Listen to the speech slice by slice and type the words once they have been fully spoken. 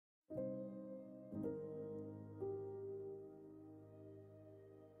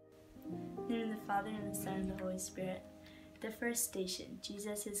Father, and the Son, and the Holy Spirit. The first station,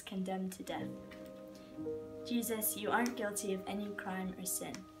 Jesus is condemned to death. Jesus, you aren't guilty of any crime or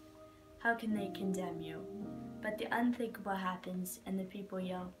sin. How can they condemn you? But the unthinkable happens, and the people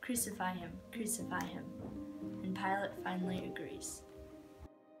yell, "Crucify him, crucify him." And Pilate finally agrees.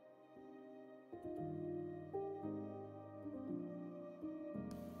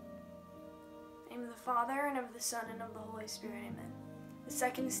 In the name of the Father, and of the Son, and of the Holy Spirit, amen. The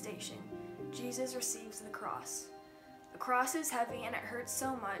second station, Jesus receives the cross. The cross is heavy and it hurts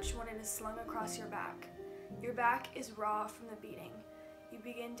so much when it is slung across your back. Your back is raw from the beating. You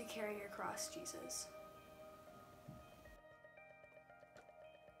begin to carry your cross, Jesus.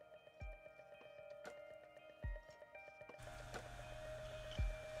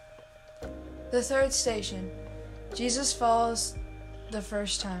 The third station, Jesus falls the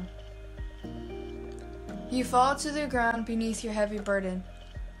first time. You fall to the ground beneath your heavy burden.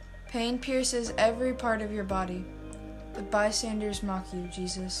 Pain pierces every part of your body. The bystanders mock you,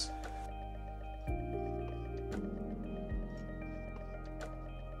 Jesus. In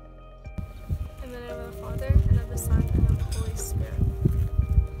the name of the Father, and of the Son, and of the Holy Spirit.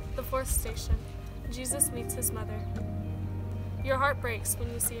 The fourth station, Jesus meets his mother. Your heart breaks when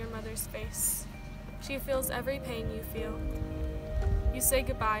you see your mother's face. She feels every pain you feel. You say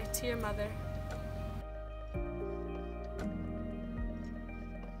goodbye to your mother.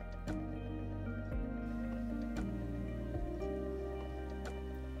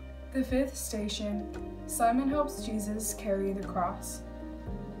 The fifth station, Simon helps Jesus carry the cross.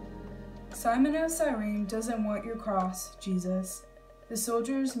 Simon of Cyrene doesn't want your cross, Jesus. The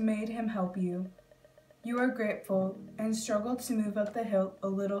soldiers made him help you. You are grateful and struggle to move up the hill a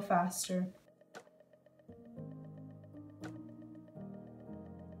little faster.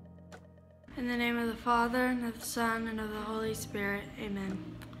 In the name of the Father, and of the Son, and of the Holy Spirit,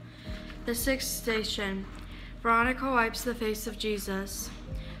 amen. The sixth station, Veronica wipes the face of Jesus.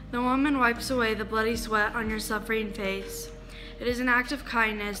 The woman wipes away the bloody sweat on your suffering face. It is an act of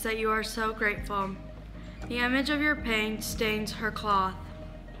kindness that you are so grateful. The image of your pain stains her cloth.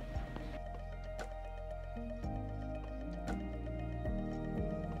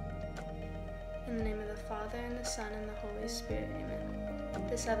 In the name of the Father, and the Son, and the Holy Spirit, amen.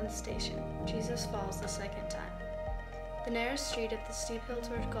 The seventh station, Jesus falls the second time. The narrow street up the steep hill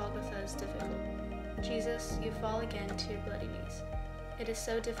toward Golgotha is difficult. Jesus, you fall again to your bloody knees. It is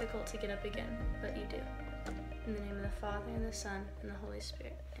so difficult to get up again, but you do. In the name of the Father, and the Son, and the Holy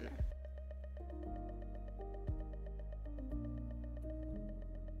Spirit, amen.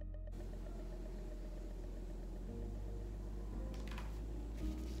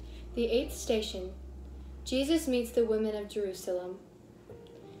 The eighth station, Jesus meets the women of Jerusalem.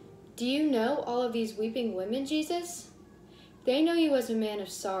 Do you know all of these weeping women, Jesus? They know you as a man of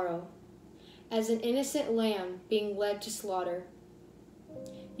sorrow, as an innocent lamb being led to slaughter.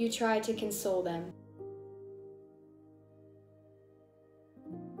 You try to console them.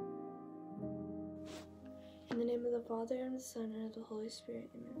 In the name of the Father, and of the Son, and of the Holy Spirit,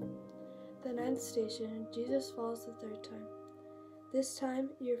 amen. The ninth station, Jesus falls the third time. This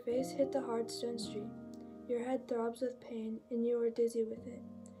time, your face hit the hard stone street. Your head throbs with pain, and you are dizzy with it.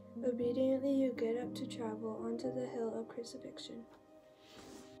 Obediently, you get up to travel onto the hill of crucifixion.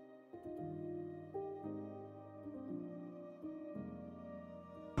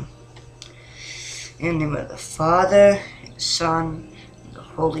 In the name of the Father, and the Son, and the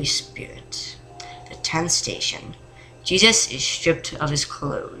Holy Spirit. The 10th station, Jesus is stripped of his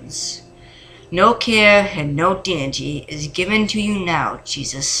clothes. No care and no dignity is given to you now,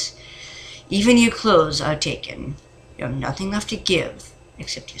 Jesus. Even your clothes are taken. You have nothing left to give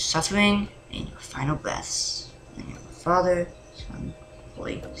except your suffering and your final breaths. In the name of the Father, Son,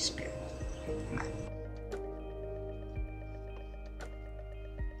 Holy Spirit. Amen.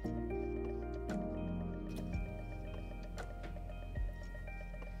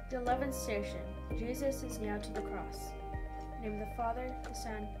 The 11th station, Jesus is nailed to the cross. In the name of the Father, the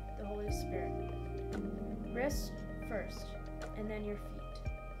Son, the Holy Spirit. Wrists first, and then your feet.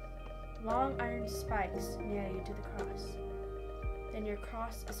 Long iron spikes nail you to the cross. Then your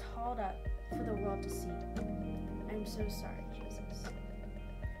cross is hauled up for the world to see. I am so sorry, Jesus.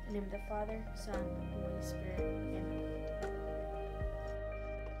 In the name of the Father, Son, and Holy Spirit. Amen.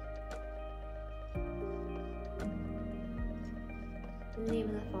 In the name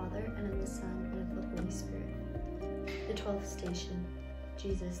of the Father, and of the Son, and of the Holy Spirit. The 12th station,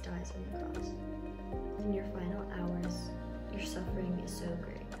 Jesus dies on the cross. In your final hours, your suffering is so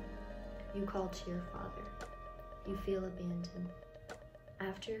great. You call to your Father. You feel abandoned.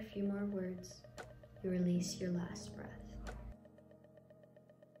 After a few more words, you release your last breath.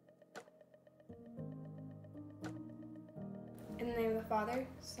 Father,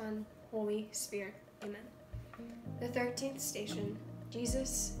 Son, Holy Spirit. Amen. The 13th station,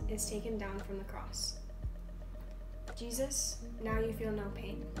 Jesus is taken down from the cross. Jesus, now you feel no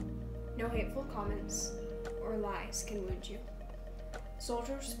pain. No hateful comments or lies can wound you.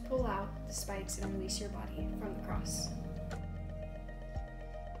 Soldiers pull out the spikes and release your body from the cross.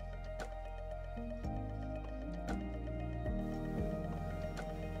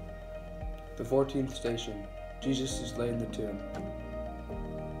 The 14th station, Jesus is laid in the tomb.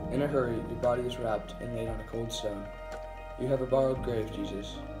 In a hurry, your body is wrapped and laid on a cold stone. You have a borrowed grave,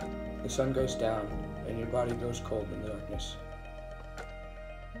 Jesus. The sun goes down, and your body grows cold in the darkness.